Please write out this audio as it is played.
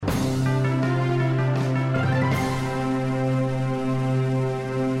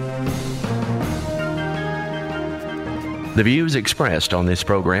The views expressed on this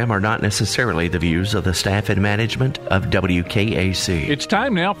program are not necessarily the views of the staff and management of WKAC. It's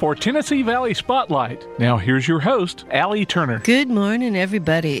time now for Tennessee Valley Spotlight. Now here's your host, Allie Turner. Good morning,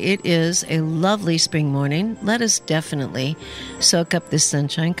 everybody. It is a lovely spring morning. Let us definitely soak up this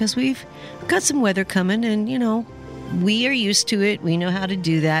sunshine because we've got some weather coming and, we are used to it. We know how to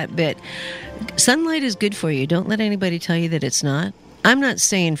do that, but sunlight is good for you. Don't let anybody tell you that it's not. I'm not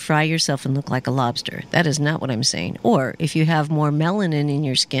saying fry yourself and look like a lobster. That is not what I'm saying. Or if you have more melanin in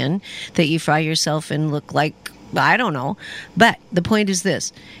your skin, that you fry yourself and look like, I don't know. But the point is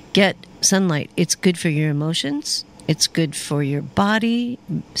this. Get sunlight. It's good for your emotions. It's good for your body.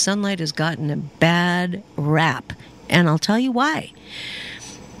 Sunlight has gotten a bad rap. And I'll tell you why.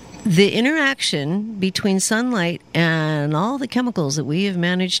 The interaction between sunlight and all the chemicals that we have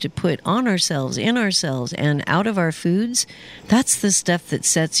managed to put on ourselves, in ourselves, and out of our foods, that's the stuff that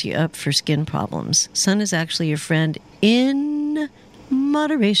sets you up for skin problems. Sun is actually your friend in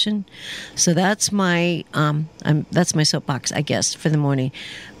moderation. So that's my soapbox, I guess, for the morning.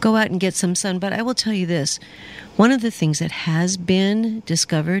 Go out and get some sun. But I will tell you this. One of the things that has been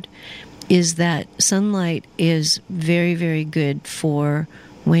discovered is that sunlight is very, very good for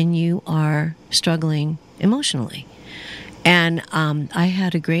when you are struggling emotionally. And I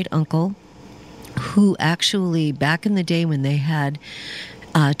had a great uncle who actually, back in the day when they had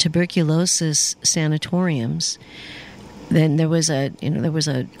tuberculosis sanatoriums, then there was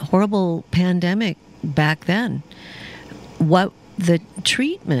a horrible pandemic back then. What the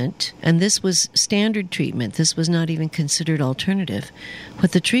treatment, and this was standard treatment, this was not even considered alternative.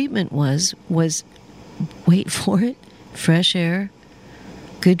 What the treatment was wait for it, fresh air,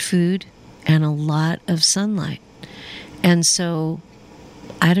 good food, and a lot of sunlight. And so,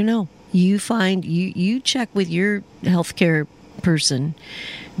 I don't know, you check with your healthcare person,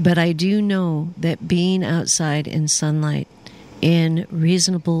 but I do know that being outside in sunlight in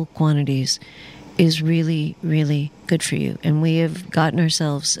reasonable quantities is really, really good for you. And we have gotten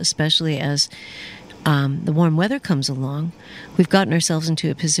ourselves, especially as the warm weather comes along, we've gotten ourselves into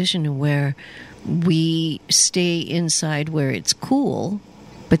a position where we stay inside where it's cool,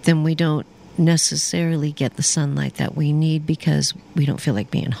 but then we don't necessarily get the sunlight that we need because we don't feel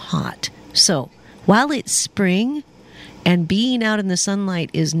like being hot. So while it's spring and being out in the sunlight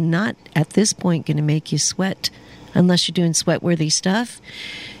is not at this point going to make you sweat unless you're doing sweat-worthy stuff,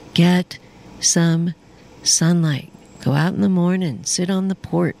 get some sunlight. Go out in the morning, sit on the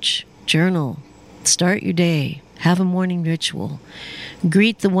porch, journal, start your day, have a morning ritual,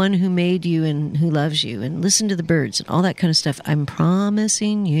 greet the one who made you and who loves you, and listen to the birds and all that kind of stuff. I'm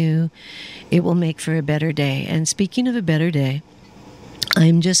promising you it will make for a better day. And speaking of a better day,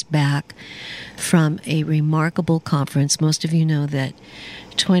 I'm just back from a remarkable conference. Most of you know that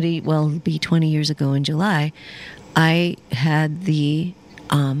it'll be 20 years ago in July, I had the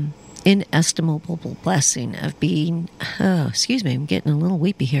inestimable blessing of being, I'm getting a little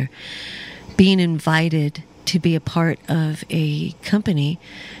weepy here, being invited to be a part of a company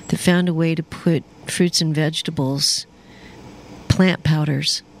that found a way to put fruits and vegetables, plant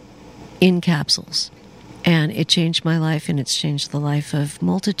powders, in capsules. And it changed my life, and it's changed the life of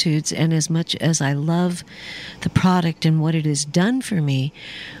multitudes. And as much as I love the product and what it has done for me,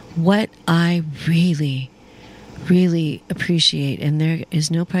 what I really, really appreciate, and there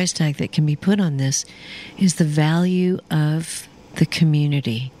is no price tag that can be put on this, is the value of the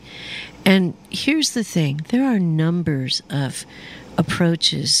community. And here's the thing. There are numbers of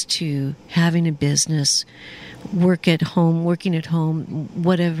approaches to having a business, working at home,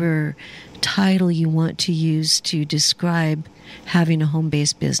 whatever title you want to use to describe having a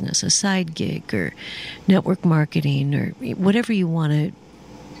home-based business, a side gig or network marketing or whatever you want to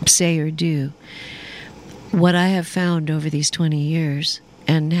say or do. What I have found over these 20 years,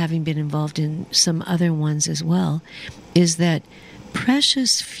 and having been involved in some other ones as well, is that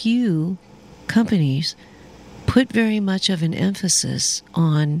precious few companies put very much of an emphasis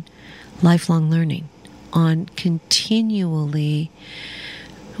on lifelong learning, on continually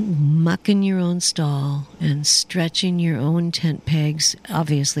mucking your own stall and stretching your own tent pegs,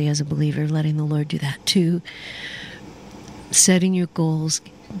 obviously as a believer, letting the Lord do that too, setting your goals,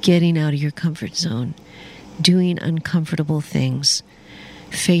 getting out of your comfort zone, doing uncomfortable things,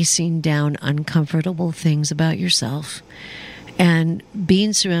 facing down uncomfortable things about yourself, and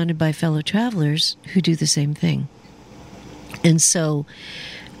being surrounded by fellow travelers who do the same thing. And so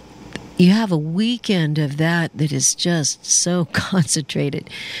you have a weekend of that is just so concentrated.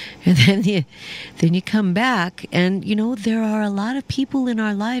 And then you come back, and, there are a lot of people in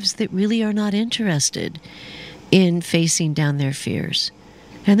our lives that really are not interested in facing down their fears.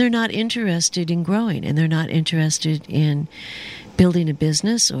 And they're not interested in growing, and they're not interested in building a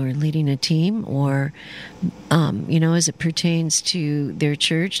business or leading a team or, as it pertains to their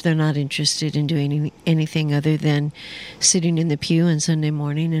church, they're not interested in doing anything other than sitting in the pew on Sunday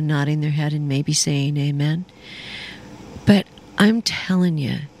morning and nodding their head and maybe saying amen. But I'm telling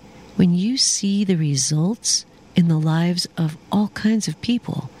you, when you see the results in the lives of all kinds of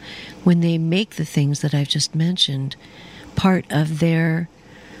people, when they make the things that I've just mentioned part of their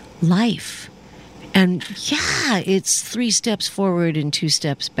life, and yeah, it's 3 steps forward and 2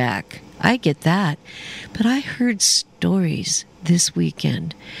 steps back. I get that. But I heard stories this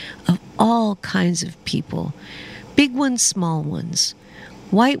weekend of all kinds of people. Big ones, small ones.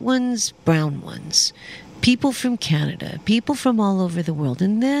 White ones, brown ones. People from Canada. People from all over the world.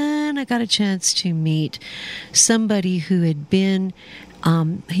 And then I got a chance to meet somebody who had been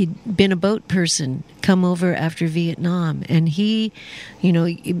he'd been a boat person, come over after Vietnam. And he,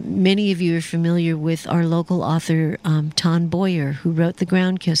 many of you are familiar with our local author, Ton Boyer, who wrote The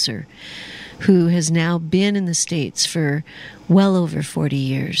Ground Kisser, who has now been in the States for well over 40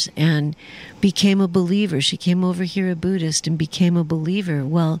 years and became a believer. She came over here a Buddhist and became a believer.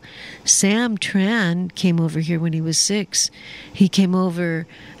 Well, Sam Tran came over here when he was 6. He came over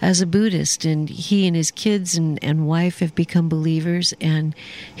as a Buddhist, and he and his kids and wife have become believers, and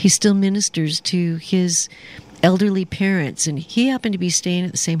he still ministers to his elderly parents, and he happened to be staying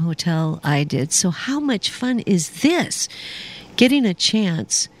at the same hotel I did. So how much fun is this? Getting a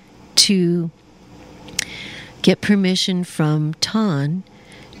chance to get permission from Ton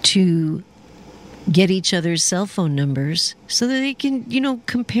to get each other's cell phone numbers so that they can,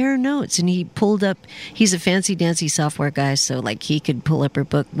 compare notes. And he pulled up, he's a fancy dancy software guy, so he could pull up her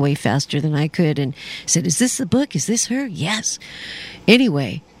book way faster than I could and said, "Is this the book? Is this her?" Yes.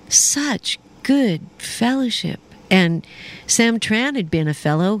 Anyway, such good fellowship. And Sam Tran had been a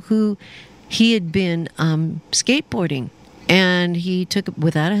fellow who he had been skateboarding. And he took,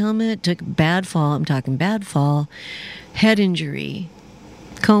 without a helmet, took a bad fall. I'm talking bad fall, head injury,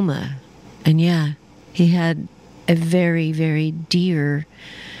 coma. And yeah, he had a very, very dear,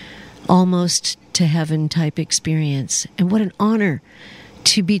 almost to heaven type experience. And what an honor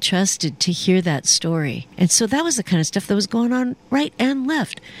to be trusted to hear that story. And so that was the kind of stuff that was going on right and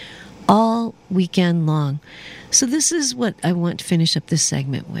left all weekend long. So this is what I want to finish up this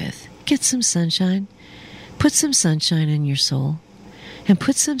segment with. Get some sunshine. Put some sunshine in your soul, and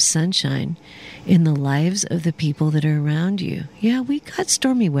put some sunshine in the lives of the people that are around you. Yeah, we got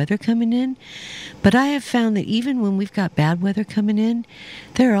stormy weather coming in, but I have found that even when we've got bad weather coming in,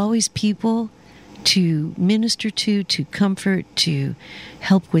 there are always people to minister to comfort, to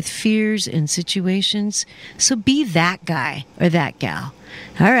help with fears and situations. So be that guy or that gal.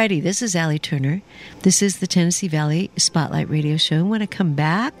 Alrighty, this is Allie Turner. This is the Tennessee Valley Spotlight Radio Show. And when I come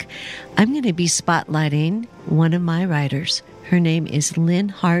back, I'm going to be spotlighting one of my writers. Her name is Lynn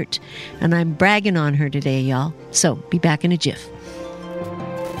Hart, and I'm bragging on her today, y'all. So be back in a jiff.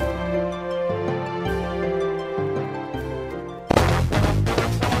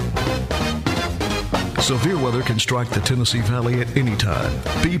 Severe weather can strike the Tennessee Valley at any time.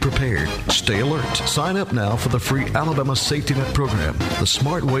 Be prepared. Stay alert. Sign up now for the free Alabama Safety Net program, the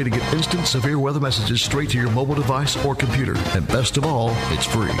smart way to get instant severe weather messages straight to your mobile device or computer. And best of all, it's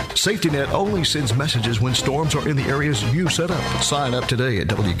free. Safety Net only sends messages when storms are in the areas you set up. Sign up today at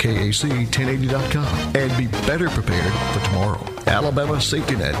WKAC1080.com and be better prepared for tomorrow. Alabama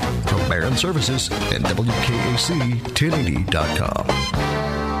Safety Net from Barron Services and WKAC1080.com.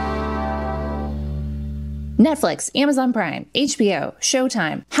 Netflix, Amazon Prime, HBO,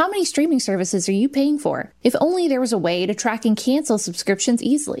 Showtime. How many streaming services are you paying for? If only there was a way to track and cancel subscriptions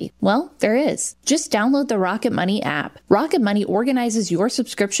easily. Well, there is. Just download the Rocket Money app. Rocket Money organizes your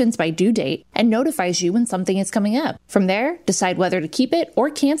subscriptions by due date and notifies you when something is coming up. From there, decide whether to keep it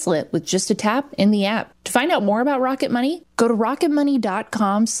or cancel it with just a tap in the app. To find out more about Rocket Money, go to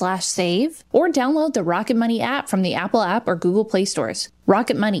rocketmoney.com/save or download the Rocket Money app from the Apple app or Google Play stores.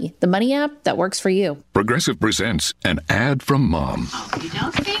 Rocket Money, the money app that works for you. Progressive presents an ad from Mom.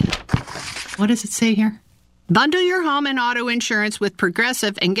 What does it say here? Bundle your home and auto insurance with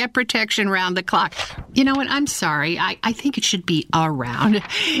Progressive and get protection round the clock. You know what? I'm sorry. I think it should be around.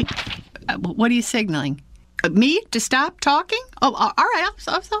 What are you signaling? Me to stop talking? Oh, all right.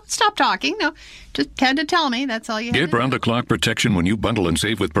 I'll stop talking. No, just had to tell me. That's all you had. Get round-the-clock protection when you bundle and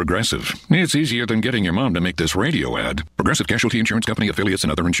save with Progressive. It's easier than getting your mom to make this radio ad. Progressive Casualty Insurance Company, affiliates,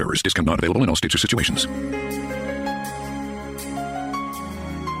 and other insurers. Discount not available in all states or situations.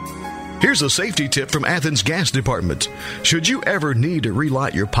 Here's a safety tip from Athens Gas Department. Should you ever need to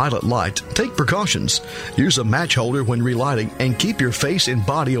relight your pilot light, take precautions. Use a match holder when relighting and keep your face and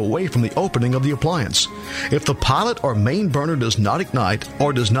body away from the opening of the appliance. If the pilot or main burner does not ignite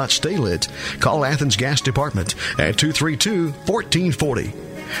or does not stay lit, call Athens Gas Department at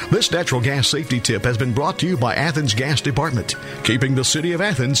 232-1440. This natural gas safety tip has been brought to you by Athens Gas Department, keeping the city of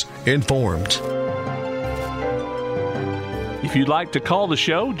Athens informed. If you'd like to call the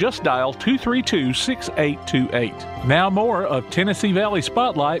show, just dial 232-6828. Now more of Tennessee Valley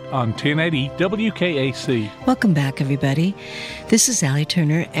Spotlight on 1080 WKAC. Welcome back, everybody. This is Allie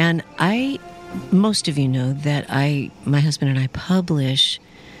Turner, and most of you know that my husband and I publish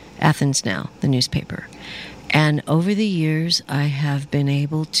Athens Now, the newspaper. And over the years, I have been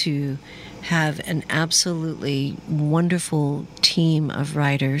able to have an absolutely wonderful team of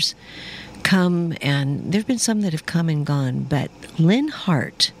writers come, and there have been some that have come and gone, but Lynn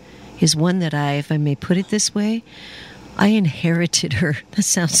Hart is one that if I may put it this way, I inherited her. That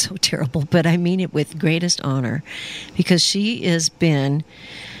sounds so terrible, but I mean it with greatest honor, because she has been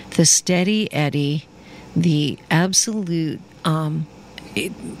the steady Eddie, the absolute, I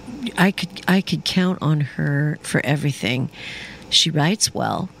could count on her for everything. She writes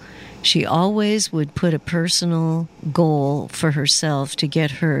well. She always would put a personal goal for herself to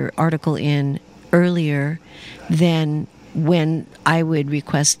get her article in earlier than when I would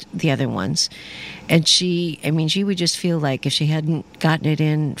request the other ones. And she would just feel like if she hadn't gotten it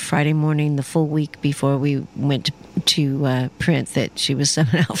in Friday morning the full week before we went to print, that she was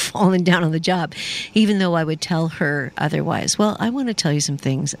somehow falling down on the job, even though I would tell her otherwise. Well, I want to tell you some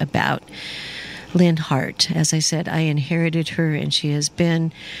things about Lynn Hart. As I said, I inherited her, and she has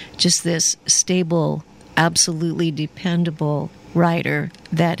been just this stable, absolutely dependable writer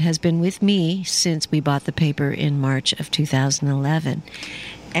that has been with me since we bought the paper in March of 2011.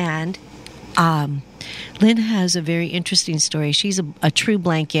 And Lynn has a very interesting story. She's a true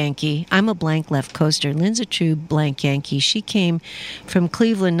blank Yankee. I'm a blank left coaster. Lynn's a true blank Yankee. She came from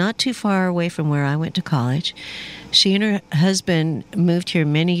Cleveland, not too far away from where I went to college. She and her husband moved here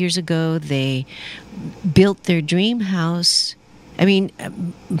many years ago. They built their dream house. I mean,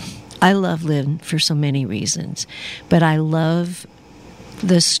 I love Lynn for so many reasons, but I love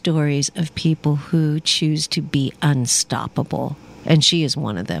the stories of people who choose to be unstoppable, and she is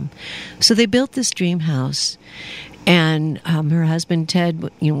one of them. So they built this dream house, and her husband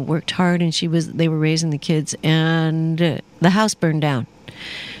Ted, worked hard, and they were raising the kids, and the house burned down.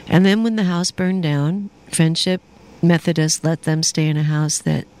 And then when the house burned down, Friendship Methodist let them stay in a house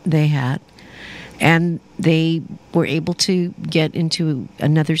that they had, and they were able to get into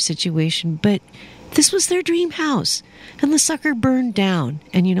another situation. But this was their dream house, and the sucker burned down.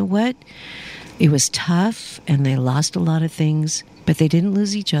 And you know what? It was tough, and they lost a lot of things, but they didn't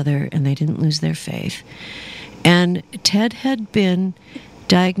lose each other, and they didn't lose their faith. And Ted had been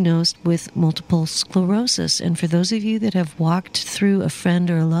diagnosed with multiple sclerosis. And for those of you that have walked through a friend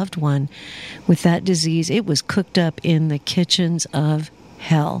or a loved one with that disease, it was cooked up in the kitchens of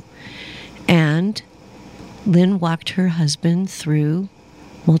hell. And Lynn walked her husband through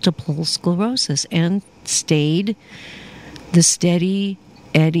multiple sclerosis and stayed the steady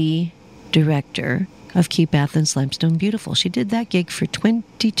Eddie director of Keep Athens Limestone Beautiful. She did that gig for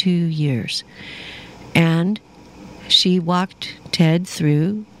 22 years. And she walked Ted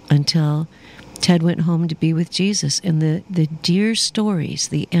through until Ted went home to be with Jesus. And the dear stories,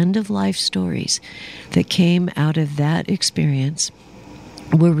 the end-of-life stories that came out of that experience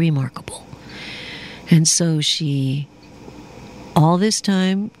were remarkable. And so she, all this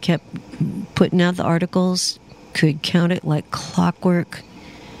time, kept putting out the articles, could count it like clockwork.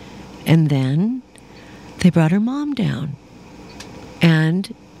 And then they brought her mom down.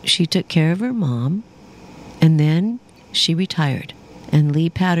 And she took care of her mom. And then she retired. And Lee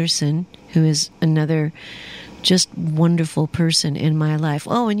Patterson, who is another just wonderful person in my life.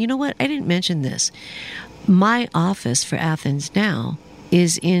 Oh, and you know what? I didn't mention this. My office for Athens Now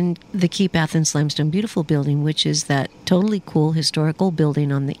is in the Keep Athens Limestone Beautiful building, which is that totally cool historical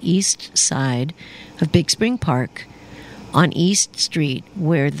building on the east side of Big Spring Park on East Street,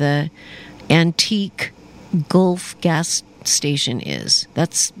 where the antique Gulf gas station is.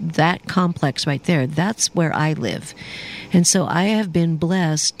 That's that complex right there. That's where I live. And so I have been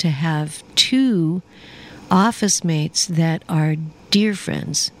blessed to have two office mates that are dear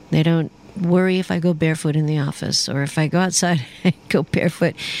friends. They don't worry if I go barefoot in the office, or if I go outside and go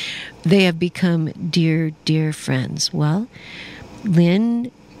barefoot. They have become dear, dear friends. Well, Lynn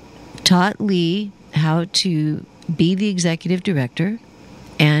taught Lee how to be the executive director,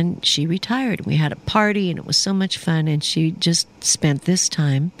 and she retired. We had a party, and it was so much fun, and she just spent this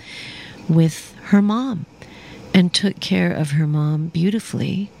time with her mom and took care of her mom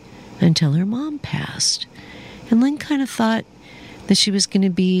beautifully until her mom passed. And Lynn kind of thought that she was going to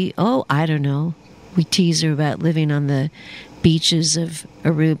be, I don't know. We tease her about living on the beaches of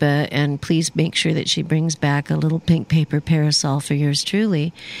Aruba, and please make sure that she brings back a little pink paper parasol for yours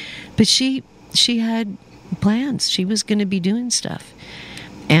truly. But she had plans. She was going to be doing stuff.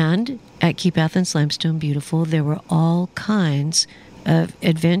 And at Keep Athens Limestone Beautiful, there were all kinds of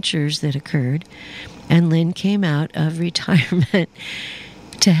adventures that occurred. And Lynn came out of retirement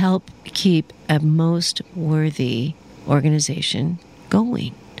to help keep a most worthy organization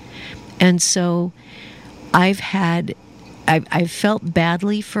going. And so I've felt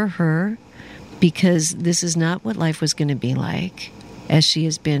badly for her, because this is not what life was going to be like, as she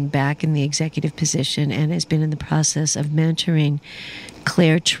has been back in the executive position and has been in the process of mentoring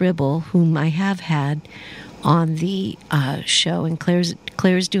Claire Tribble, whom I have had on the show, and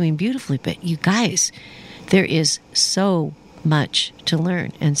Claire's doing beautifully. But you guys, there is so much to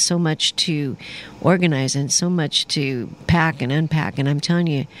learn and so much to organize and so much to pack and unpack. And I'm telling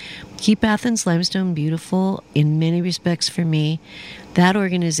you, Keep Athens Limestone Beautiful, in many respects for me, that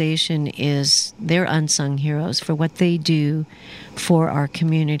organization they're unsung heroes for what they do for our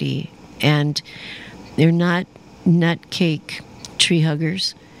community. And they're not nutcake tree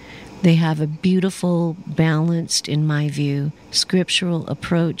huggers. They have a beautiful, balanced, in my view, scriptural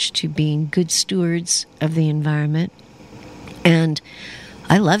approach to being good stewards of the environment. And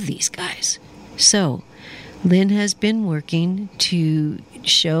I love these guys. So Lynn has been working to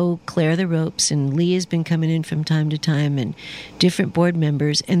show Claire the ropes, and Lee has been coming in from time to time, and different board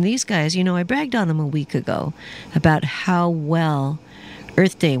members. And these guys, I bragged on them a week ago about how well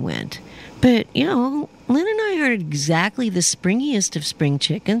Earth Day went. But, Lynn and I aren't exactly the springiest of spring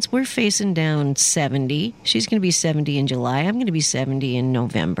chickens. We're facing down 70. She's going to be 70 in July. I'm going to be 70 in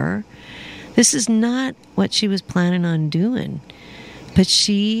November. This is not what she was planning on doing. But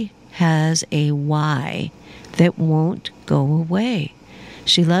she has a why that won't go away.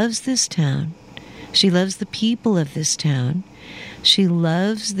 She loves this town. She loves the people of this town. She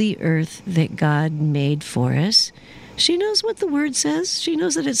loves the earth that God made for us. She knows what the word says. She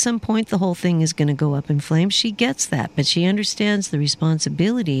knows that at some point the whole thing is going to go up in flames. She gets that, but she understands the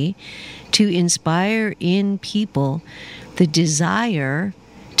responsibility to inspire in people the desire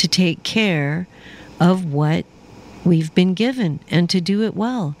to take care of what we've been given and to do it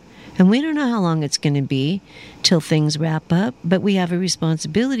well. And we don't know how long it's going to be till things wrap up, but we have a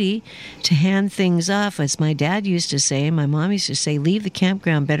responsibility to hand things off. As my dad used to say, and my mom used to say, leave the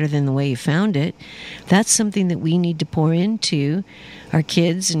campground better than the way you found it. That's something that we need to pour into our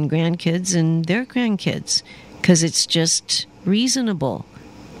kids and grandkids and their grandkids, because it's just reasonable.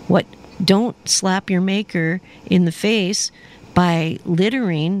 Don't slap your maker in the face by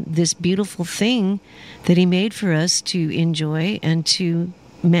littering this beautiful thing that he made for us to enjoy and to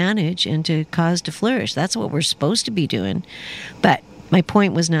manage and to cause to flourish. That's what we're supposed to be doing. But my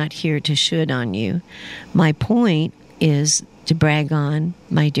point was not here to should on you. My point is to brag on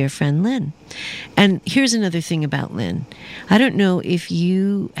my dear friend Lynn. And here's another thing about Lynn. I don't know if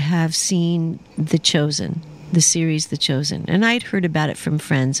you have seen The Chosen, the series The Chosen. And I'd heard about it from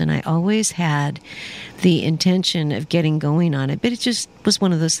friends, and I always had the intention of getting going on it, but it just was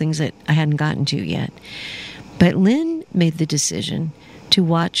one of those things that I hadn't gotten to yet. But Lynn made the decision to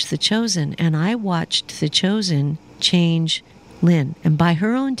watch The Chosen, and I watched The Chosen change Lynn. And by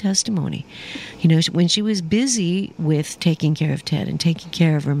her own testimony, when she was busy with taking care of Ted and taking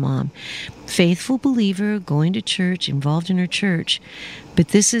care of her mom, faithful believer, going to church, involved in her church, but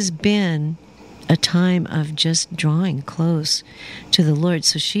this has been a time of just drawing close to the Lord.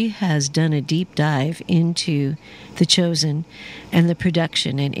 So she has done a deep dive into The Chosen and the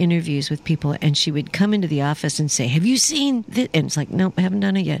production and interviews with people. And she would come into the office and say, have you seen this? And it's like, nope, I haven't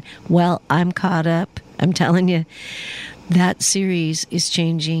done it yet. Well, I'm caught up. I'm telling you, that series is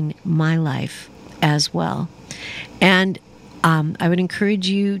changing my life as well. And I would encourage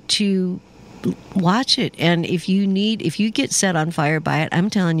you to watch it. And if you get set on fire by it, I'm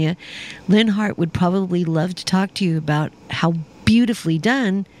telling you, Lynn Hart would probably love to talk to you about how beautifully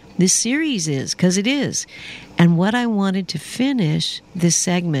done this series is, because it is. And what I wanted to finish this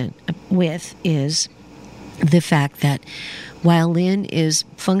segment with is the fact that while Lynn is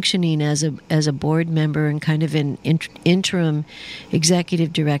functioning as a board member and kind of an interim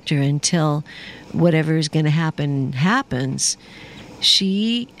executive director until whatever is going to happen happens,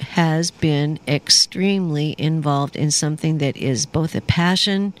 she has been extremely involved in something that is both a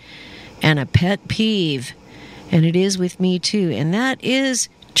passion and a pet peeve, and it is with me too, and that is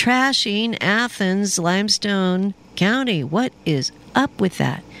trashing Athens Limestone County. What is up with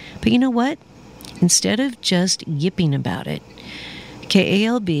that. But you know what? Instead of just yipping about it,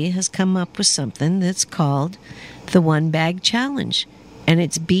 KALB has come up with something that's called the One Bag Challenge. And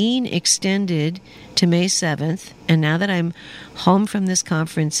it's being extended to May 7th. And now that I'm home from this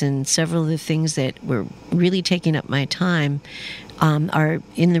conference and several of the things that were really taking up my time are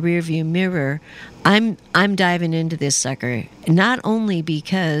in the rearview mirror, I'm diving into this sucker. Not only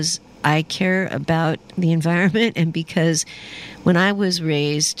because I care about the environment and because when I was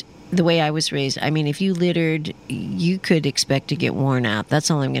raised, the way I was raised, I mean, if you littered, you could expect to get worn out. That's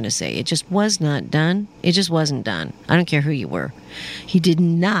all I'm going to say. It just was not done. It just wasn't done. I don't care who you were. He did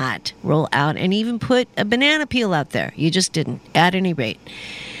not roll out and even put a banana peel out there. You just didn't, at any rate.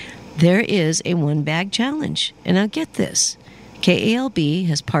 There is a one-bag challenge. And now get this. KALB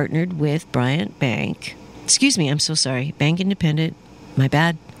has partnered with Bryant Bank. Excuse me, I'm so sorry. Bank Independent. My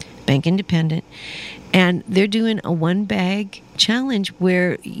bad. Bank Independent. And they're doing a one-bag challenge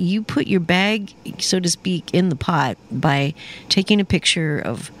where you put your bag, so to speak, in the pot by taking a picture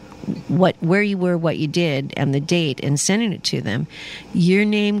of where you were, what you did, and the date, and sending it to them. Your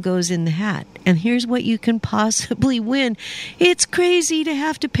name goes in the hat. And here's what you can possibly win. It's crazy to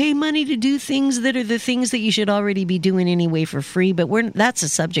have to pay money to do things that are the things that you should already be doing anyway for free, but that's a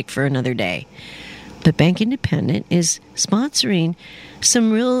subject for another day. But Bank Independent is sponsoring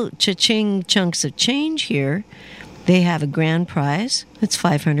some real cha-ching chunks of change here. They have a grand prize that's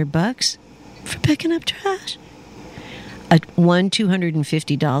 $500 for picking up trash. One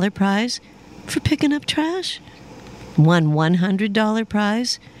 $250 prize for picking up trash. One $100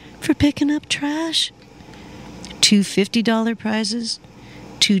 prize for picking up trash. Two $50 prizes.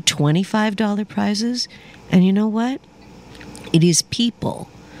 Two $25 prizes. And you know what? It is people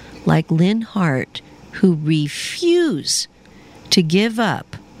like Lynn Hart who refuse to give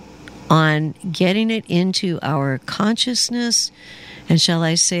up on getting it into our consciousness and, shall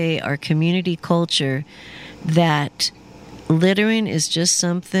I say, our community culture that littering is just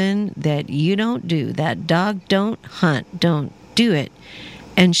something that you don't do. That dog don't hunt. Don't do it.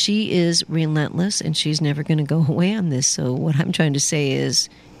 And she is relentless, and she's never going to go away on this. So what I'm trying to say is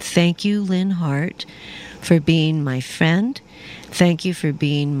thank you, Lynn Hart, for being my friend. Thank you for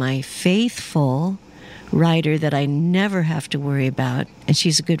being my faithful writer that I never have to worry about. And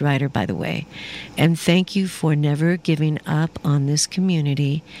she's a good writer, by the way. And thank you for never giving up on this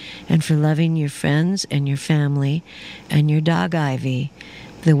community and for loving your friends and your family and your dog Ivy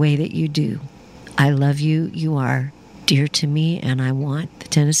the way that you do. I love you. You are dear to me, and I want the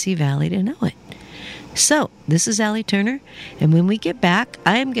Tennessee Valley to know it. So, this is Allie Turner, and when we get back,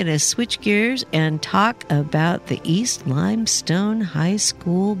 I'm going to switch gears and talk about the East Limestone High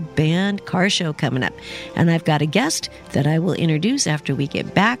School Band car show coming up. And I've got a guest that I will introduce after we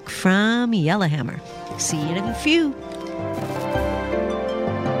get back from Yellowhammer. See you in a few.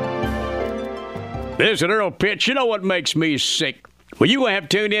 This is Earl Pitts. You know what makes me sick? Well, you're going to have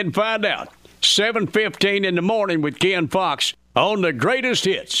to tune in and find out. 7:15 in the morning with Ken Fox on the greatest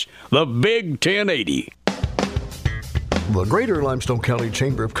hits, the Big 1080. The Greater Limestone County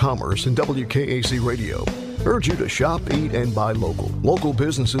Chamber of Commerce and WKAC Radio urge you to shop, eat, and buy local. Local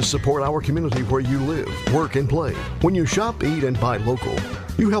businesses support our community where you live, work, and play. When you shop, eat, and buy local,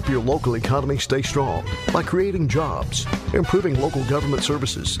 you help your local economy stay strong by creating jobs, improving local government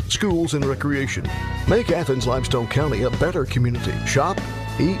services, schools, and recreation. Make Athens Limestone County a better community. Shop,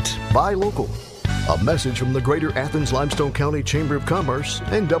 eat, buy local. A message from the Greater Athens Limestone County Chamber of Commerce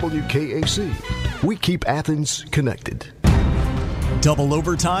and WKAC. We keep Athens connected. Double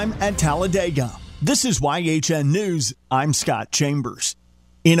overtime at Talladega. This is YHN News. I'm Scott Chambers.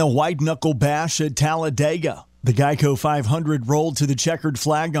 In a white-knuckle bash at Talladega, the Geico 500 rolled to the checkered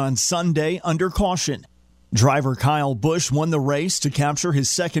flag on Sunday under caution. Driver Kyle Busch won the race to capture his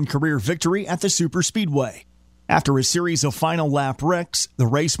second career victory at the Superspeedway. After a series of final lap wrecks, the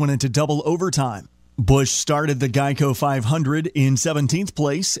race went into double overtime. Busch started the Geico 500 in 17th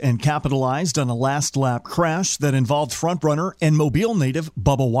place and capitalized on a last lap crash that involved frontrunner and Mobile native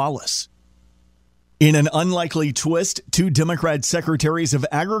Bubba Wallace. In an unlikely twist, two Democrat secretaries of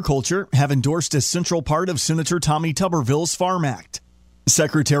Agriculture have endorsed a central part of Senator Tommy Tuberville's Farm Act.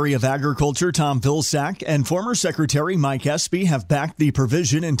 Secretary of Agriculture Tom Vilsack and former Secretary Mike Espy have backed the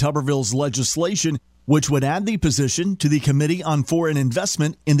provision in Tuberville's legislation, which would add the position to the Committee on Foreign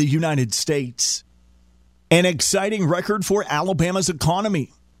Investment in the United States. An exciting record for Alabama's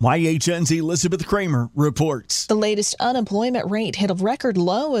economy. YHN's Elizabeth Kramer reports. The latest unemployment rate hit a record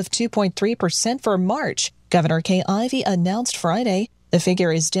low of 2.3% for March. Governor Kay Ivey announced Friday. The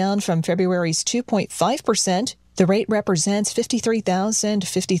figure is down from February's 2.5%. The rate represents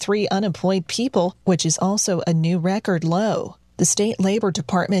 53,053 unemployed people, which is also a new record low. The state labor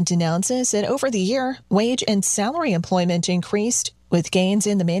department announces that over the year, wage and salary employment increased, with gains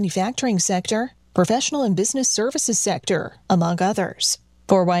in the manufacturing sector, professional and business services sector, among others.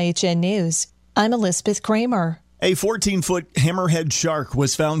 For YHN News, I'm Elizabeth Kramer. A 14-foot hammerhead shark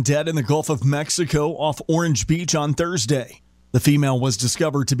was found dead in the Gulf of Mexico off Orange Beach on Thursday. The female was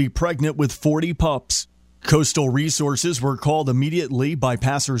discovered to be pregnant with 40 pups. Coastal Resources were called immediately by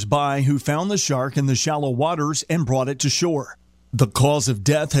passers-by who found the shark in the shallow waters and brought it to shore. The cause of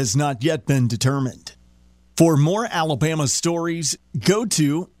death has not yet been determined. For more Alabama stories, go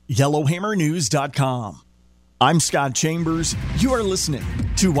to yellowhammernews.com. I'm Scott Chambers. You are listening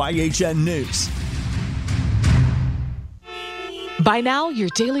to YHN News. By now, your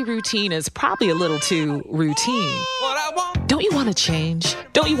daily routine is probably a little too routine. Don't you want to change?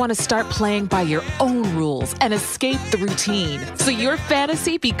 Don't you want to start playing by your own rules and escape the routine so your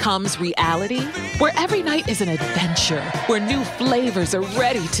fantasy becomes reality? Where every night is an adventure, where new flavors are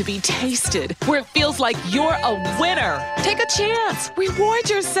ready to be tasted, where it feels like you're a winner. Take a chance. Reward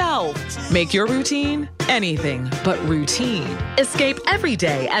yourself. Make your routine anything but routine. Escape every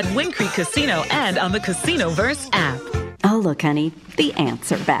day at Wind Creek Casino and on the Casinoverse app. Oh, look, honey, the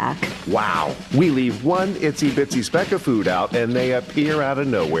ants are back. Wow. We leave one itsy-bitsy speck of food out, and they appear out of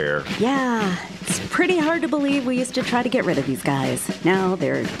nowhere. Yeah, it's pretty hard to believe we used to try to get rid of these guys. Now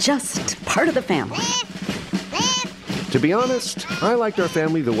they're just part of the family. To be honest, I liked our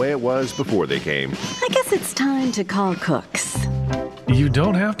family the way it was before they came. I guess it's time to call Cooks. You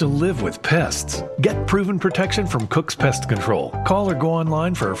don't have to live with pests. Get proven protection from Cooks Pest Control. Call or go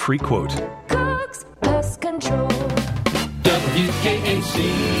online for a free quote. Cooks Pest Control. WKAC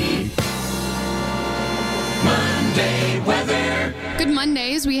Monday weather. Good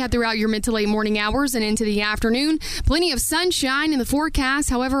Mondays we had throughout your mid to late morning hours and into the afternoon. Plenty of sunshine in the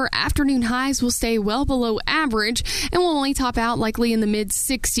forecast. However, afternoon highs will stay well below average and will only top out likely in the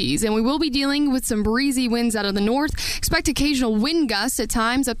mid-60s. And we will be dealing with some breezy winds out of the north. Expect occasional wind gusts at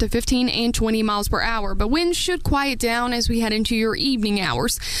times up to 15 and 20 miles per hour. But winds should quiet down as we head into your evening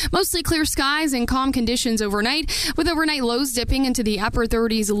hours. Mostly clear skies and calm conditions overnight, with overnight lows dipping into the upper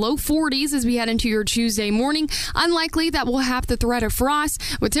 30s, low 40s as we head into your Tuesday morning. Unlikely that we'll have the threat of frost,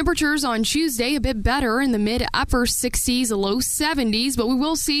 with temperatures on Tuesday a bit better in the mid-upper 60s, low 70s, but we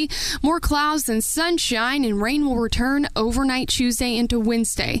will see more clouds than sunshine, and rain will return overnight Tuesday into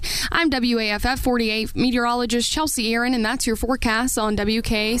Wednesday. I'm WAFF 48 meteorologist Chelsea Aaron, and that's your forecast on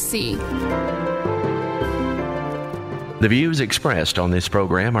WKAC. The views expressed on this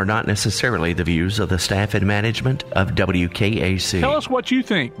program are not necessarily the views of the staff and management of WKAC. Tell us what you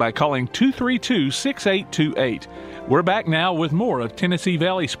think by calling 232-6828. We're back now with more of Tennessee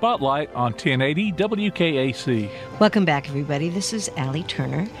Valley Spotlight on 1080 WKAC. Welcome back, everybody. This is Allie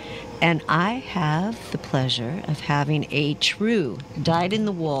Turner, and I have the pleasure of having a true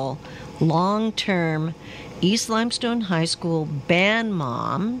dyed-in-the-wool, long-term East Limestone High School band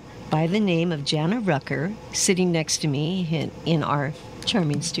mom by the name of Jana Rucker sitting next to me in our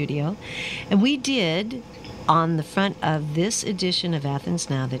charming studio. And we did, on the front of this edition of Athens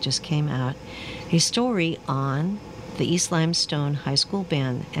Now that just came out, a story on the East Limestone High School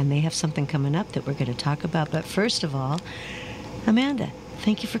Band, and they have something coming up that we're going to talk about. But first of all, Amanda,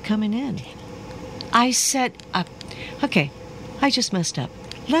 thank you for coming in. I said, okay, I just messed up.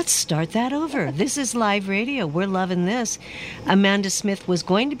 Let's start that over. This is live radio. We're loving this. Amanda Smith was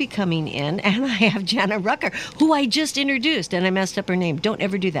going to be coming in, and I have Jana Rucker, who I just introduced, and I messed up her name. Don't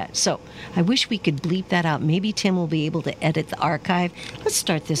ever do that. So I wish we could bleep that out. Maybe Tim will be able to edit the archive. Let's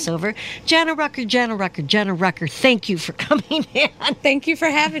start this over. Jana Rucker, thank you for coming in. Thank you for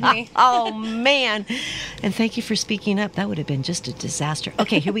having me. Oh, man. And thank you for speaking up. That would have been just a disaster.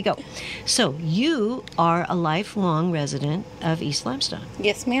 Okay, here we go. So you are a lifelong resident of East Limestone.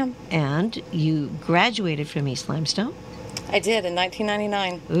 Yes, ma'am. And you graduated from East Limestone? I did in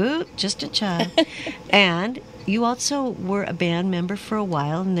 1999. Ooh, just a child. And you also were a band member for a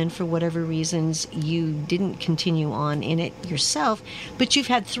while, and then for whatever reasons you didn't continue on in it yourself, but you've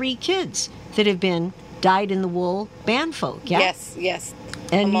had 3 kids that have been dyed-in-the-wool band folk, yeah? Yes.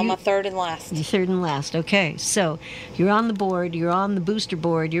 And I'm on my third and last. Your third and last, okay. So you're on the board, you're on the booster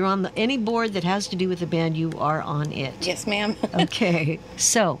board, you're on any board that has to do with the band, you are on it. Yes, ma'am. Okay,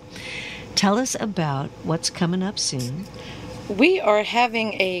 so tell us about what's coming up soon. We are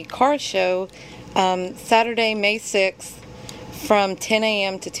having a car show Saturday, May 6th from 10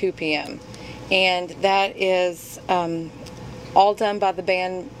 a.m. to 2 p.m. And that is all done by the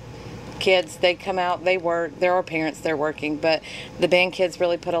band kids. They come out, there are parents, they're working, but the band kids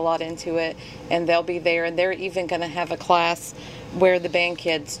really put a lot into it, and they'll be there, and they're even going to have a class where the band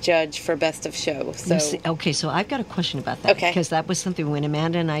kids judge for best of show. So Okay, so I've got a question about that. Okay. Because that was something when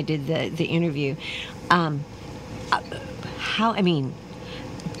Amanda and I did the interview.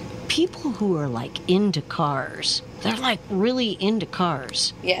 People who are like into cars, they're like really into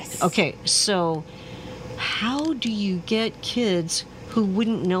cars. Yes. Okay, so how do you get kids who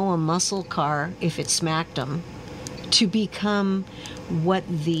wouldn't know a muscle car if it smacked them to become what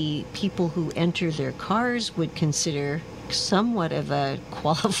the people who enter their cars would consider somewhat of a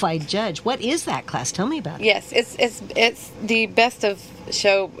qualified judge? What is that class? Tell me about it. Yes, it's the best of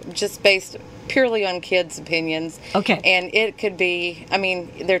show, just based purely on kids' opinions. Okay. And it could be,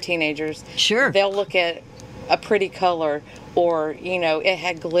 they're teenagers. Sure. They'll look at a pretty color, or it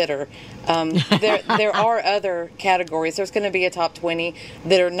had glitter. There are other categories. There's going to be a top 20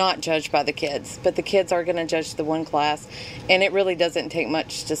 that are not judged by the kids, but the kids are going to judge the one class, and it really doesn't take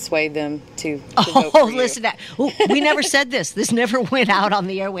much to sway them to vote for you. Listen to that. Oh, we never said this. This never went out on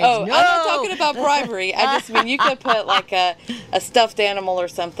the airwaves. Oh, no. I'm not talking about bribery. I just mean you could put like a stuffed animal or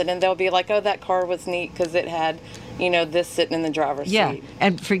something, and they'll be like, oh, that car was neat because it had, this sitting in the driver's seat. Yeah,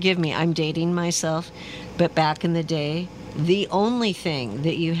 and forgive me, I'm dating myself, but back in the day, the only thing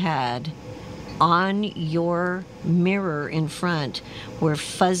that you had on your mirror in front were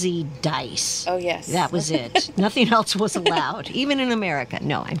fuzzy dice. Oh, yes. That was it. Nothing else was allowed, even in America.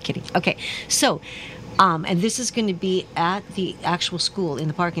 No, I'm kidding. Okay, so, and this is going to be at the actual school in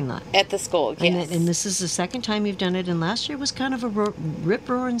the parking lot. At the school, yes. And this is the second time you've done it, and last year was kind of a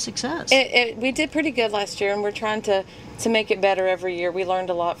rip-roaring success. We did pretty good last year, and we're trying to make it better every year. We learned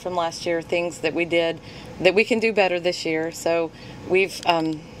a lot from last year, things that we did that we can do better this year. So we've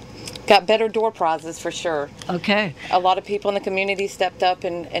got better door prizes for sure. Okay. A lot of people in the community stepped up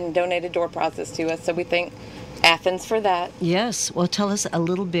and donated door prizes to us, so we thank Athens for that. Yes. Well, tell us a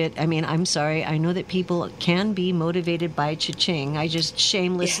little bit. I'm sorry. I know that people can be motivated by cha-ching. I just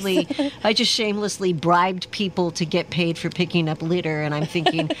shamelessly bribed people to get paid for picking up litter, and I'm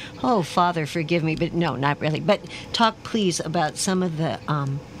thinking, oh, Father, forgive me. But no, not really. But talk, please, about some of the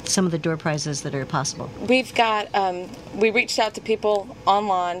door prizes that are possible. We've got, we reached out to people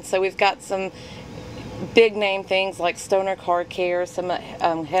online, so we've got some big name things like Stoner Car Care, some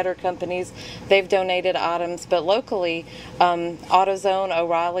header companies, they've donated items, but locally, AutoZone,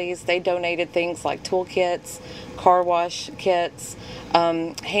 O'Reilly's, they donated things like toolkits, car wash kits.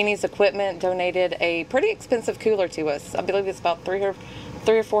 Haney's Equipment donated a pretty expensive cooler to us. I believe it's about $300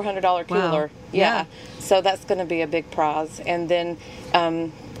 or $400 cooler. Wow. Yeah. So that's going to be a big prize. And then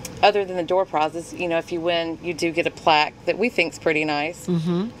other than the door prizes, if you win, you do get a plaque that we think's pretty nice.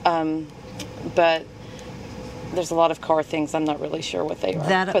 Mm-hmm. But there's a lot of car things. I'm not really sure what they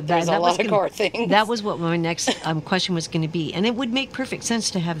are. But there's a lot of car things. That was what my next question was going to be. And it would make perfect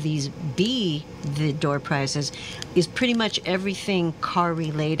sense to have these be the door prizes. Is pretty much everything car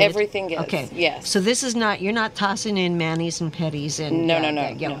related? Everything is. Okay. Yes. So this is not, you're not tossing in manis and petties and No.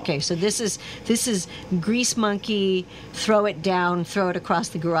 Okay. So this is Grease Monkey, throw it down, throw it across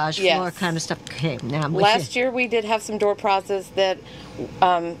the garage floor kind of stuff. Okay. Now I'm with Last year we did have some door prizes that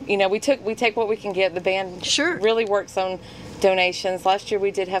we take what we can get. The band really works on donations. Last year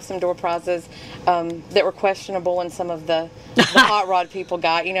we did have some door prizes that were questionable, and some of the hot rod people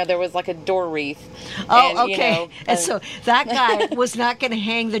got. There was like a door wreath. Oh, okay. And so that guy was not going to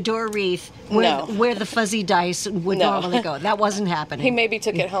hang the door wreath where the fuzzy dice would normally go. That wasn't happening. He maybe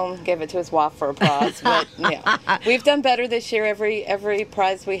took it home, gave it to his wife for a prize. But yeah, we've done better this year. Every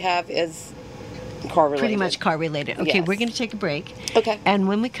prize we have is car related. Pretty much car related. Okay, Yes. We're going to take a break. Okay. And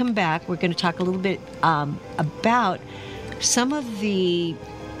when we come back, we're going to talk a little bit about some of the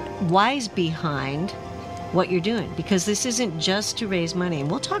whys behind what you're doing, because this isn't just to raise money. And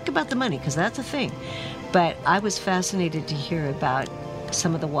we'll talk about the money, because that's a thing. But I was fascinated to hear about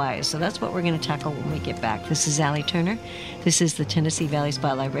some of the whys. So that's what we're going to tackle when we get back. This is Allie Turner. This is the Tennessee Valley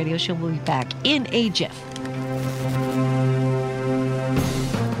Spotlight Radio Show. We'll be back in a jiff.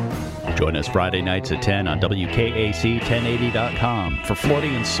 Join us Friday nights at 10 on WKAC1080.com for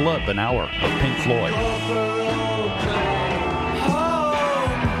Floridian Slip, an hour of Pink Floyd.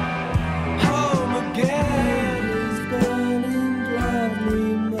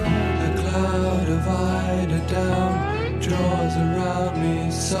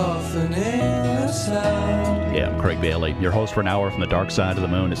 Yeah, I'm Craig Bailey, your host for an hour from the dark side of the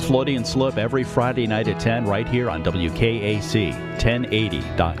moon. It's Floridian Slip every Friday night at 10 right here on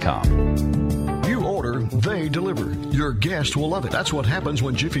WKAC1080.com. You order they deliver. Your guest will love it. That's what happens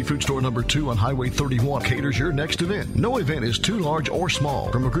when Jiffy Food Store number 2 on Highway 31 caters your next event. No event is too large or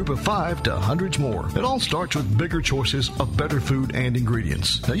small, from a group of 5 to hundreds more. It all starts with bigger choices of better food and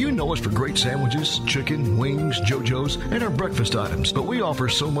ingredients. Now, you know us for great sandwiches, chicken, wings, JoJo's, and our breakfast items, but we offer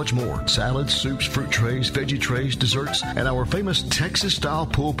so much more. Salads, soups, fruit trays, veggie trays, desserts, and our famous Texas-style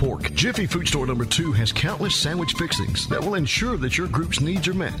pulled pork. Jiffy Food Store number 2 has countless sandwich fixings that will ensure that your group's needs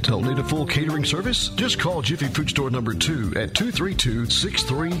are met. Don't need a full catering service? Just call Jiffy Food Store number 2 at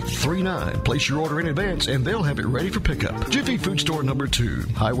 232-6339. Place your order in advance and they'll have it ready for pickup. Jiffy Food Store number 2,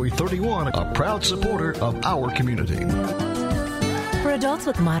 Highway 31, a proud supporter of our community. For adults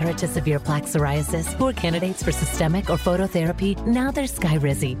with moderate to severe plaque psoriasis who are candidates for systemic or phototherapy, now there's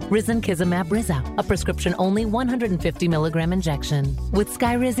Skyrizi, Risankizumab Riza, a prescription-only 150 milligram injection. With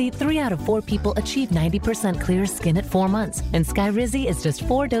Skyrizi, 3 out of 4 people achieve 90% clear skin at 4 months, and Skyrizi is just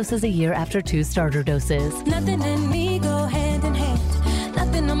 4 doses a year after 2 starter doses. Nothing in me go hand in hand.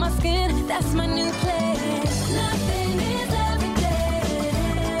 Nothing on my skin, that's my new plan. Nothing is everything.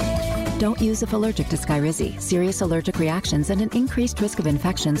 Don't use if allergic to Skyrizi. Serious allergic reactions and an increased risk of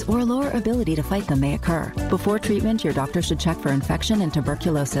infections or a lower ability to fight them may occur. Before treatment, your doctor should check for infection and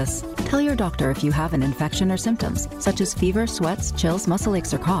tuberculosis. Tell your doctor if you have an infection or symptoms, such as fever, sweats, chills, muscle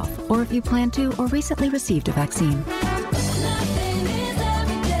aches, or cough, or if you plan to or recently received a vaccine.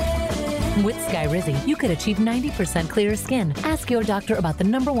 With Skyrizi, you could achieve 90% clearer skin. Ask your doctor about the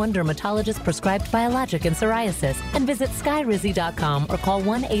 #1 dermatologist prescribed biologic in psoriasis and visit Skyrizi.com or call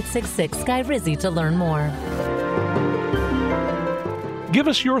 1-866-SKYRIZI to learn more. Give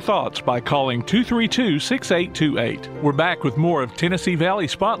us your thoughts by calling 232-6828. We're back with more of Tennessee Valley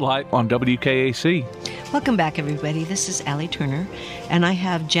Spotlight on WKAC. Welcome back, everybody. This is Allie Turner, and I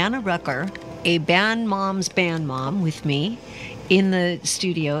have Jana Rucker, a band mom's band mom, with me in the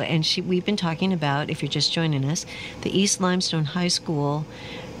studio, and we've been talking about, if you're just joining us, the East Limestone High School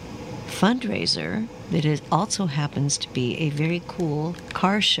fundraiser that also happens to be a very cool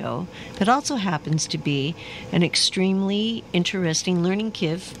car show that also happens to be an extremely interesting learning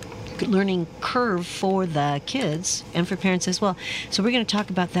curve for the kids and for parents as well. So we're going to talk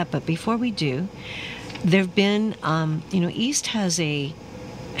about that, but before we do, there have been, East has a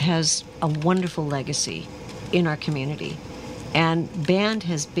wonderful legacy in our community. And band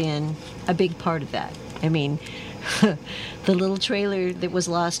has been a big part of that. I mean, the little trailer that was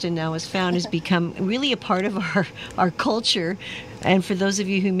lost and now is found has become really a part of our culture. And for those of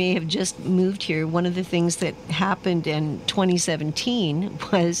you who may have just moved here, one of the things that happened in 2017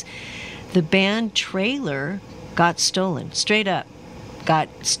 was the band trailer got stolen, straight up got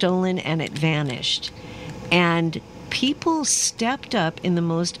stolen, and it vanished. And people stepped up in the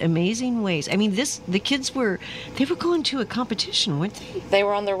most amazing ways. I mean, the kids were going to a competition, weren't they? They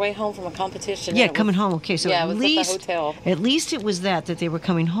were on their way home from a competition. Yeah, coming home. Okay, so yeah, it was at the hotel. At least it was that they were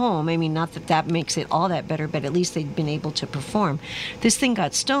coming home. I mean, not that makes it all that better, but at least they'd been able to perform. This thing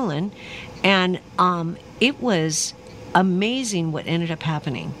got stolen, and it was amazing what ended up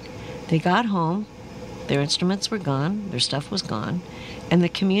happening. They got home, their instruments were gone, their stuff was gone, and the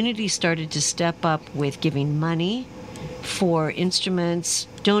community started to step up with giving money for instruments,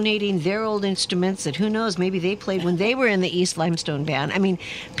 donating their old instruments that who knows, maybe they played when they were in the East Limestone Band. I mean,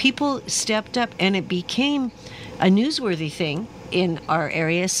 people stepped up and it became a newsworthy thing in our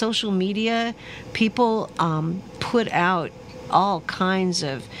area. Social media, people put out all kinds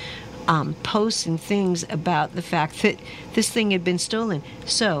of posts and things about the fact that this thing had been stolen.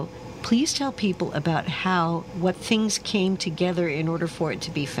 So please tell people about what things came together in order for it to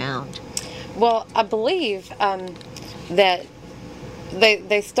be found. Well, I believe that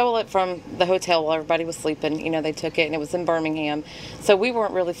they stole it from the hotel while everybody was sleeping. They took it, and it was in Birmingham. So we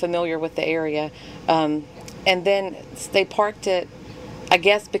weren't really familiar with the area. And then they parked it, I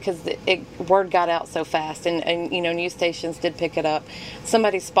guess, because word got out so fast, and news stations did pick it up.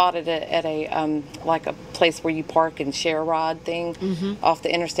 Somebody spotted it at a place where you park and share a rod thing off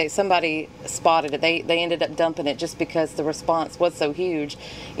the interstate. Somebody spotted it. They ended up dumping it just because the response was so huge.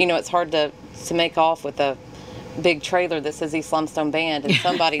 It's hard to make off with a big trailer that says East Limestone Band and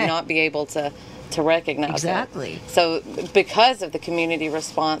somebody not be able to recognize exactly. it. So because of the community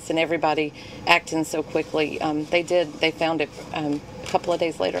response and everybody acting so quickly, they found it a couple of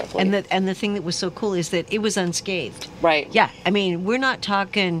days later, I believe. And the thing that was so cool is that it was unscathed. Right. Yeah. I mean, we're not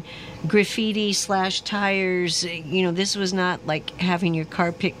talking graffiti / tires. This was not like having your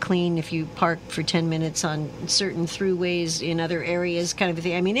car picked clean if you parked for 10 minutes on certain throughways in other areas kind of a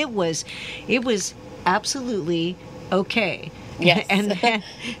thing. I mean, it was absolutely okay. Yes. and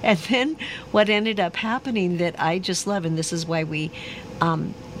then what ended up happening that I just love, and this is why we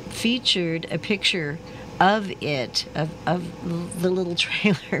featured a picture of it, of the little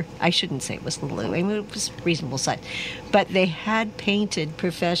trailer. I shouldn't say it was little. I mean, it was reasonable size. But they had painted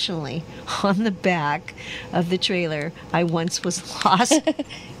professionally on the back of the trailer, "I once was lost,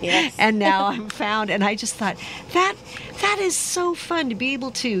 Yes. and now I'm found." And I just thought, that is so fun to be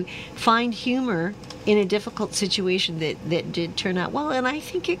able to find humor in a difficult situation that did turn out well. And I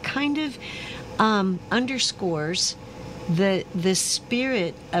think it kind of underscores the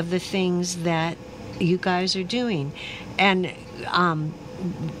spirit of the things that you guys are doing. And I'm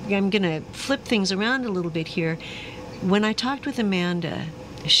going to flip things around a little bit here. When I talked with Amanda,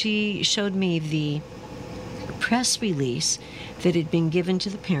 she showed me the press release that had been given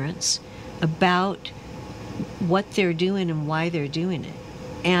to the parents about what they're doing and why they're doing it.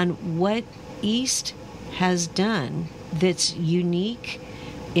 And what East has done that's unique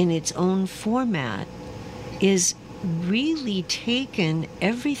in its own format is really taken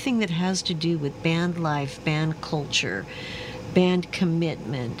everything that has to do with band life, band culture, band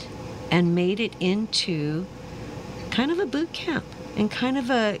commitment, and made it into kind of a boot camp and kind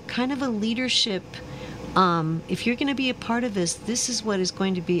of a leadership. If you're going to be a part of this, this is what is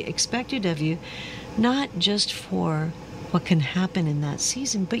going to be expected of you, not just for what can happen in that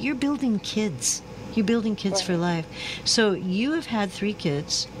season, but you're building kids. You're building kids for life. So you have had 3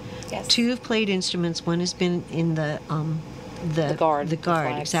 kids. Yes. 2 have played instruments. 1 has been in the guard. The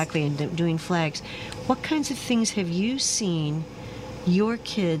guard, exactly, and doing flags. What kinds of things have you seen your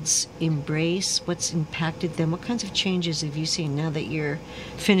kids embrace? What's impacted them? What kinds of changes have you seen now that you're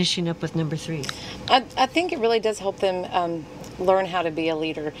finishing up with number 3? I think it really does help them learn how to be a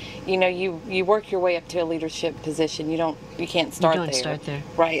leader. You know, you work your way up to a leadership position. You can't start there. You don't start there.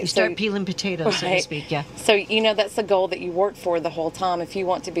 Right. You start peeling potatoes, so to speak, yeah. So, you know, that's the goal that you work for the whole time. If you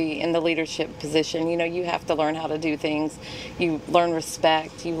want to be in the leadership position, you know, you have to learn how to do things. You learn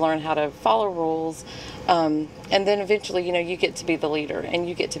respect. You learn how to follow rules. And then eventually, you know, you get to be the leader and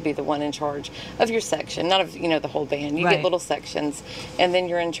you get to be the one in charge of your section, not of, you know, the whole band. You get little sections and then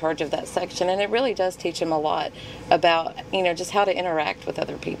you're in charge of that section. And it really does teach them a lot about, you know, just how to interact with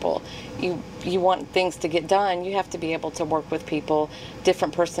other people. You want things to get done, you have to be able to work with people,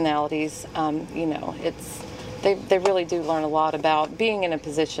 different personalities. You know, they really do learn a lot about being in a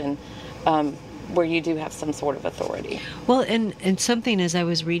position where you do have some sort of authority. Well, and something as I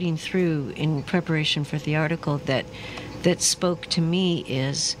was reading through in preparation for the article that spoke to me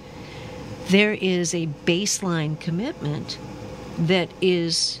is there is a baseline commitment that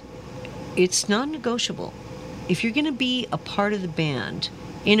it's non-negotiable. If you're going to be a part of the band,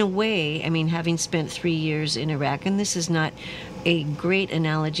 in a way, I mean, having spent 3 years in Iraq, and this is not a great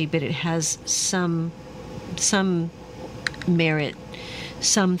analogy, but it has some merit,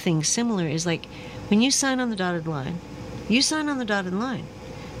 something similar, is like when you sign on the dotted line, you sign on the dotted line.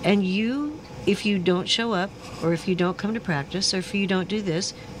 And if you don't show up, or if you don't come to practice, or if you don't do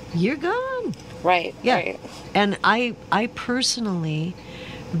this, you're gone. Right. Yeah. Right. And I personally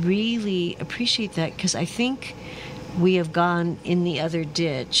really appreciate that, because I think we have gone in the other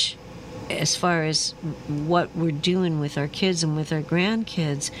ditch as far as what we're doing with our kids and with our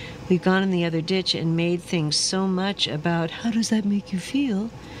grandkids. We've gone in the other ditch and made things so much about how does that make you feel,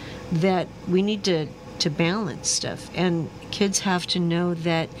 that we need to balance stuff. And kids have to know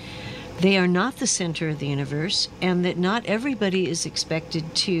that they are not the center of the universe, and that not everybody is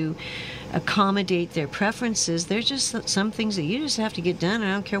expected to accommodate their preferences. There's just some things that you just have to get done.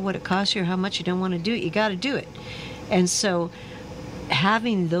 I don't care what it costs you or how much you don't want to do it. You got to do it. And so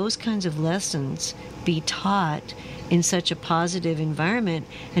having those kinds of lessons be taught in such a positive environment,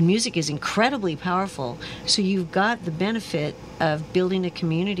 and music is incredibly powerful, so you've got the benefit of building a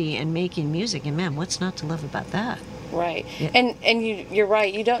community and making music, and man, what's not to love about that? Right. Yeah. And you're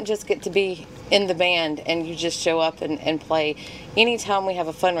right, you don't just get to be in the band and you just show up and play. Anytime we have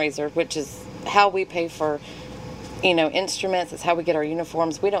a fundraiser, which is how we pay for, you know, instruments, it's how we get our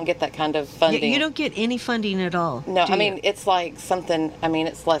uniforms. We don't get that kind of funding. You don't get any funding at all. No, I mean, it's like something, I mean,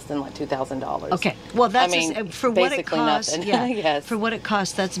 it's less than like $2,000. Okay. Well, that's, I mean, for what it costs. nothing. Yeah. Yes. For what it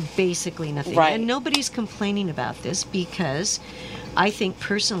costs, that's basically nothing. Right. And nobody's complaining about this, because I think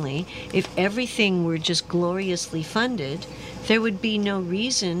personally, if everything were just gloriously funded, there would be no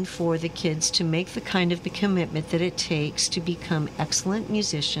reason for the kids to make the kind of the commitment that it takes to become excellent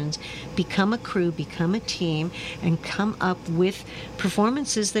musicians, become a crew, become a team, and come up with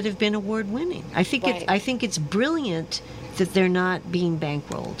performances that have been award-winning. I think it's brilliant that they're not being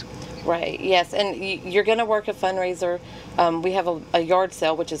bankrolled. Right, yes, and you're going to work a fundraiser. We have a yard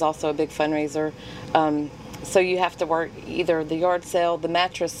sale, which is also a big fundraiser. So you have to work either the yard sale, the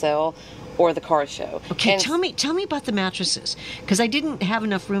mattress sale, or the car show. Okay, And tell me about the mattresses, because I didn't have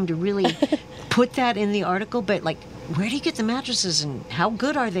enough room to really put that in the article. But like, where do you get the mattresses, and how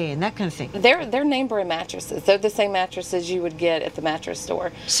good are they, and that kind of thing? They're name brand mattresses. They're the same mattresses you would get at the mattress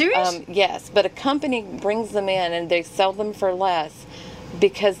store. Serious? Yes, but a company brings them in and they sell them for less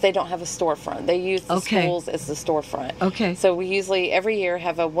because they don't have a storefront. They use the schools as the storefront. Okay. So we usually every year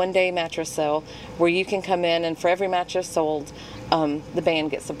have a one-day mattress sale where you can come in, and for every mattress sold, the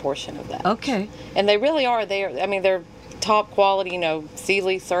band gets a portion of that. Okay. And they really are. They're top quality,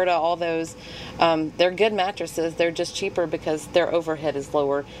 Sealy, Serta, all those. They're good mattresses. They're just cheaper because their overhead is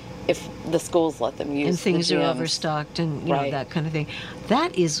lower if the schools let them use. And things the are gyms. overstocked, and that kind of thing.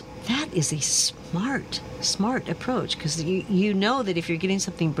 That is a smart approach, because you know that if you're getting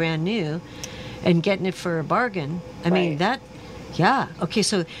something brand new and getting it for a bargain, okay,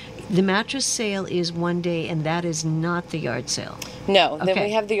 so the mattress sale is one day, and that is not the yard sale. No, Okay. then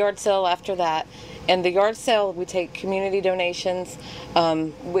we have the yard sale after that. And the yard sale, we take community donations.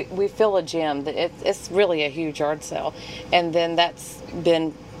 We fill a gym. It's really a huge yard sale. And then that's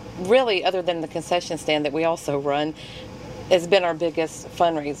been really, other than the concession stand that we also run, has been our biggest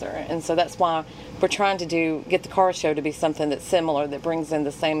fundraiser. And so that's why we're trying to get the car show to be something that's similar, that brings in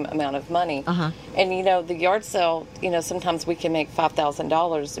the same amount of money. And the yard sale, sometimes we can make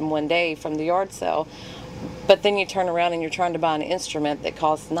 $5,000 in one day from the yard sale. But then you turn around and you're trying to buy an instrument that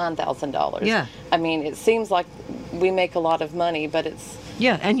costs $9,000. Yeah. I mean, it seems like we make a lot of money, but it's...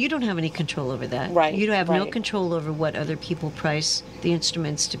 Yeah, and you don't have any control over that. Right. You have no right. control over what other people price the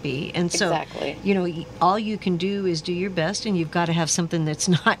instruments to be. And so, Exactly. All you can do is do your best, and you've got to have something that's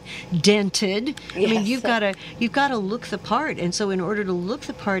not dented. I mean, you've got to look the part. And so in order to look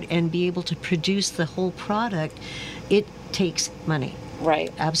the part and be able to produce the whole product, it takes money.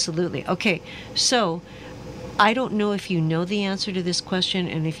 Right. Absolutely. Okay, so I don't know if you know the answer to this question,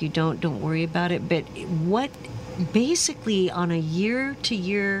 and if you don't worry about it, but what basically on a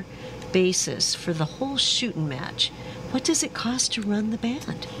year-to-year basis for the whole shooting match, what does it cost to run the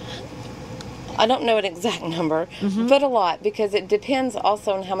band? I don't know an exact number, but a lot, because it depends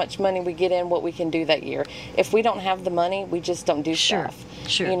also on how much money we get in, what we can do that year. If we don't have the money, we just don't do stuff.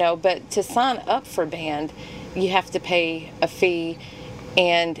 Sure. But to sign up for band, you have to pay a fee,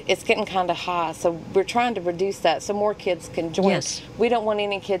 and it's getting kind of high, so we're trying to reduce that so more kids can join. Yes. We don't want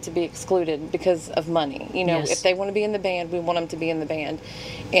any kid to be excluded because of money. Yes. If they want to be in the band, we want them to be in the band.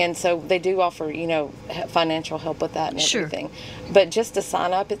 And so they do offer, financial help with that and everything. But just to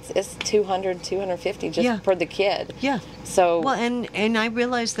sign up, it's $200, $250 just for the kid. Yeah. So well, and I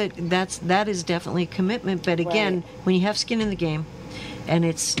realize that is definitely a commitment, but again, when you have skin in the game, and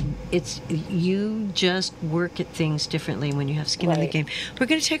it's you just work at things differently when you have skin in the game. We're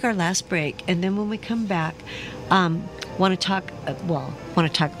going to take our last break, and then when we come back, want to talk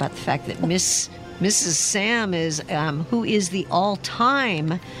about the fact that Mrs. Sam is who is the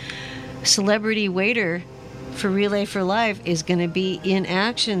all-time celebrity waiter for Relay for Life, is going to be in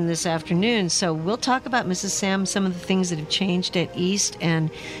action this afternoon. So we'll talk about Mrs. Sam, some of the things that have changed at East, and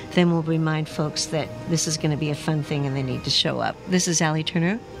then we'll remind folks that this is going to be a fun thing and they need to show up. This is Allie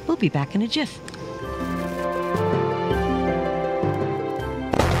Turner. We'll be back in a jiff.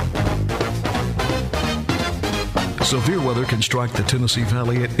 Severe weather can strike the Tennessee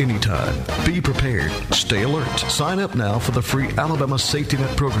Valley at any time. Be prepared. Stay alert. Sign up now for the free Alabama Safety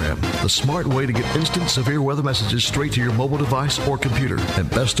Net program, the smart way to get instant severe weather messages straight to your mobile device or computer. And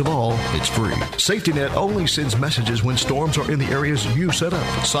best of all, it's free. Safety Net only sends messages when storms are in the areas you set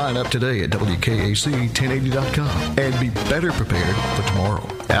up. Sign up today at WKAC1080.com and be better prepared for tomorrow.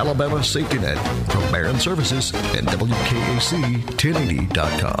 Alabama Safety Net from Barron Services and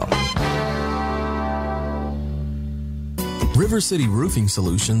WKAC1080.com. River City Roofing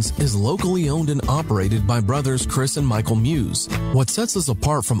Solutions is locally owned and operated by brothers Chris and Michael Muse. What sets us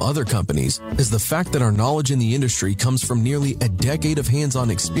apart from other companies is the fact that our knowledge in the industry comes from nearly a decade of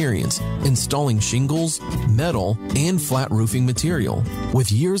hands-on experience installing shingles, metal, and flat roofing material.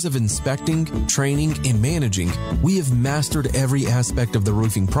 With years of inspecting, training, and managing, we have mastered every aspect of the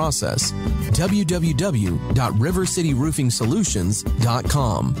roofing process.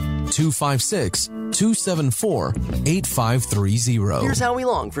 www.rivercityroofingsolutions.com 256-274-8530. Here's how we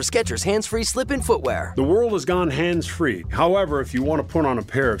long for Skechers hands-free slip-in footwear. The world has gone hands-free. However, if you want to put on a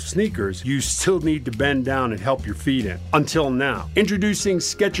pair of sneakers, you still need to bend down and help your feet in. Until now. Introducing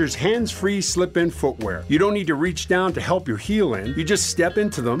Skechers hands-free slip-in footwear. You don't need to reach down to help your heel in. You just step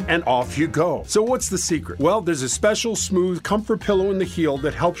into them and off you go. So what's the secret? Well, there's a special smooth comfort pillow in the heel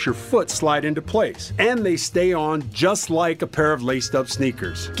that helps your foot slide into place. And they stay on just like a pair of laced-up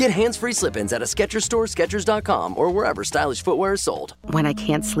sneakers. Get hands-free slip-ins at a Skechers Skechers store, Skechers.com, or wherever stylish footwear is sold. When I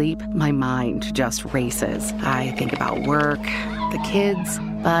can't sleep, my mind just races. I think about work, the kids,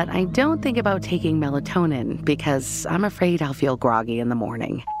 but I don't think about taking melatonin because I'm afraid I'll feel groggy in the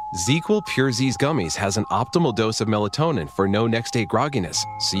morning. ZzzQuil Pure Z's Gummies has an optimal dose of melatonin for no next-day grogginess,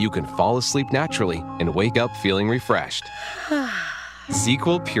 so you can fall asleep naturally and wake up feeling refreshed.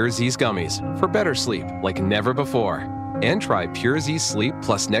 ZzzQuil Pure Z's Gummies for better sleep like never before. And try Pure Z Sleep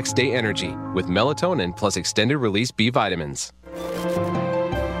plus Next Day Energy with melatonin plus extended-release B vitamins.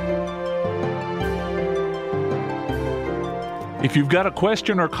 If you've got a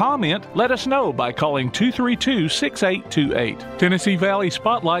question or comment, let us know by calling 232-6828. Tennessee Valley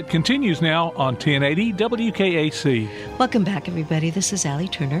Spotlight continues now on 1080 WKAC. Welcome back, everybody. This is Allie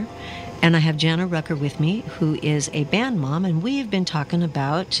Turner, and I have Jana Rucker with me, who is a band mom, and we have been talking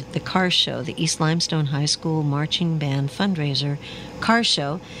about the car show, the East Limestone High School Marching Band fundraiser car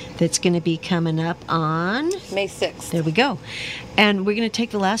show that's going to be coming up on May 6th. There we go. And we're going to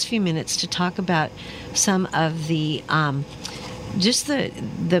take the last few minutes to talk about some of the just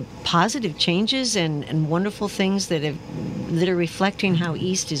the positive changes and wonderful things that are reflecting how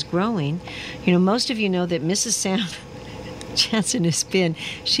East is growing. You know, most of you know that Mrs. Sam Jansen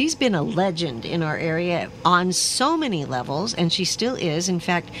she's been a legend in our area on so many levels, and she still is. In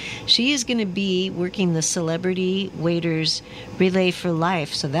fact, she is going to be working the Celebrity Waiters Relay for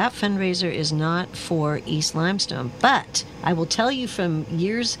Life. So that fundraiser is not for East Limestone, but I will tell you from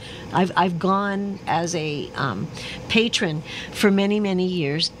years, I've gone as a patron for many, many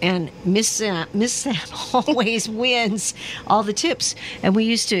years, and Miss Sam always wins all the tips. And we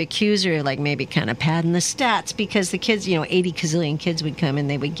used to accuse her, like maybe kind of padding the stats, because the kids, 80 gazillion kids would come and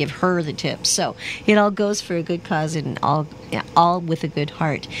they would give her the tips. So it all goes for a good cause and all with a good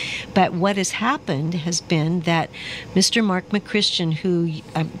heart. But what has happened has been that Mr. Mark McChristian, who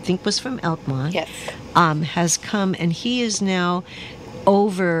I think was from Elkmont, yes, has come, and he is now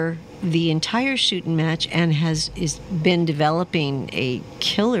over the entire shooting match and is been developing a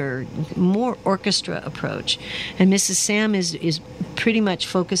killer, more orchestra approach. And Mrs. Sam is pretty much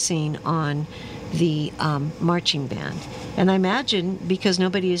focusing on the marching band. And I imagine, because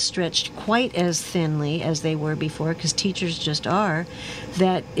nobody is stretched quite as thinly as they were before, because teachers just are,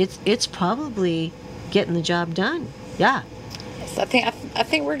 that it's probably getting the job done. Yeah. I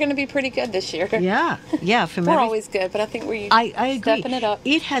think we're going to be pretty good this year. Yeah. We're always good, but I think we're stepping it up.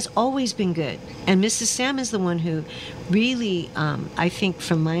 It has always been good. And Mrs. Sam is the one who really, I think,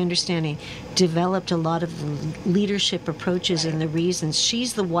 from my understanding, developed a lot of the leadership approaches and the reasons.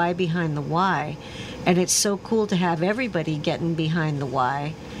 She's the why behind the why. And it's so cool to have everybody getting behind the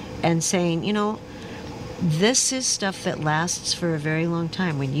why and saying, this is stuff that lasts for a very long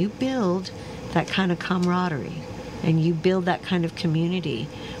time. When you build that kind of camaraderie, and you build that kind of community,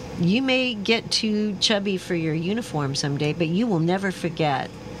 you may get too chubby for your uniform someday, but you will never forget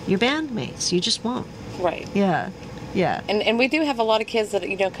your bandmates. You just won't. Right. Yeah. And we do have a lot of kids that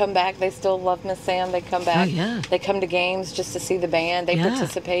come back. They still love Miss Sam. They come back. Oh, yeah. They come to games just to see the band. They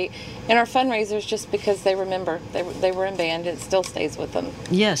participate in our fundraisers just because they remember they were in band. It still stays with them.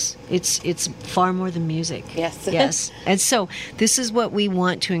 Yes, it's far more than music. Yes. And so this is what we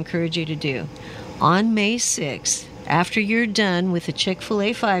want to encourage you to do. On May 6th, after you're done with the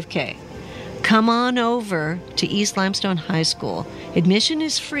Chick-fil-A 5K, come on over to East Limestone High School. Admission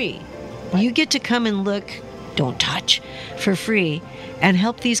is free. Right. You get to come and look, don't touch, for free, and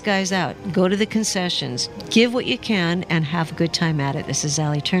help these guys out. Go to the concessions, give what you can, and have a good time at it. This is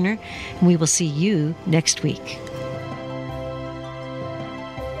Allie Turner, and we will see you next week.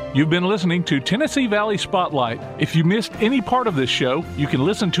 You've been listening to Tennessee Valley Spotlight. If you missed any part of this show, you can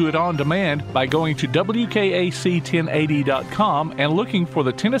listen to it on demand by going to WKAC1080.com and looking for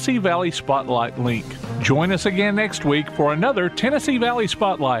the Tennessee Valley Spotlight link. Join us again next week for another Tennessee Valley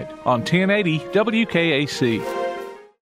Spotlight on 1080 WKAC.